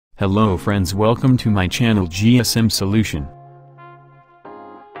Hello friends, welcome to my channel GSM Solution.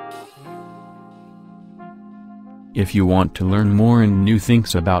 If you want to learn more and new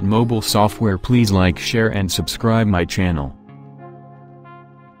things about mobile software, please like, share and subscribe my channel.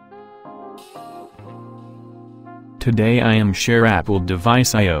 Today I am share Apple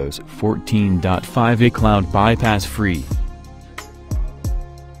device iOS14.5 iCloud bypass free.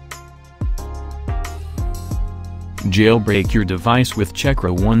 Jailbreak your device with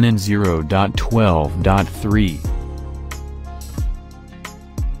Checkra1n0.12.3.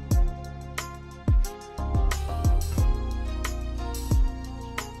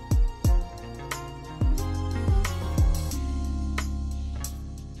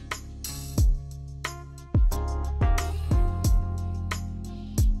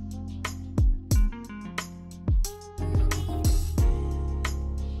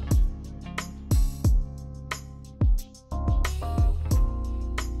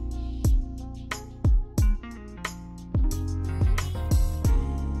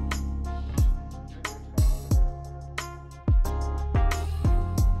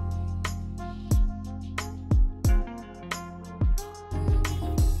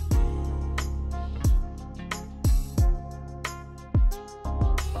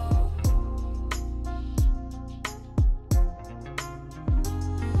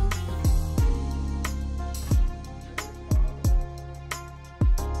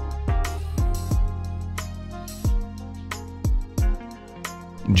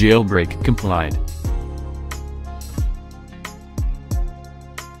 Jailbreak complied.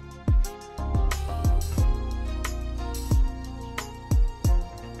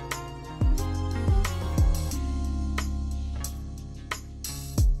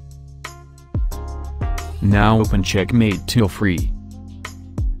 Now open Checkmate tool free.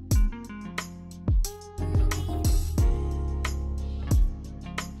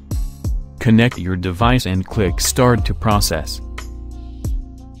 Connect your device and click Start to process.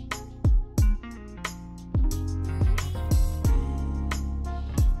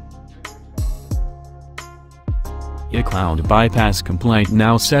 iCloud bypass compliant.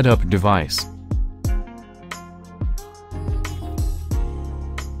 Now set up device.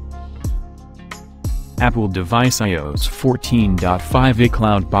 Apple device iOS14.5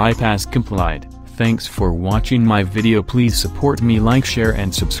 iCloud bypass compliant. Thanks for watching my video. Please support me, like, share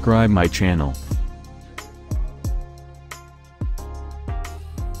and subscribe my channel.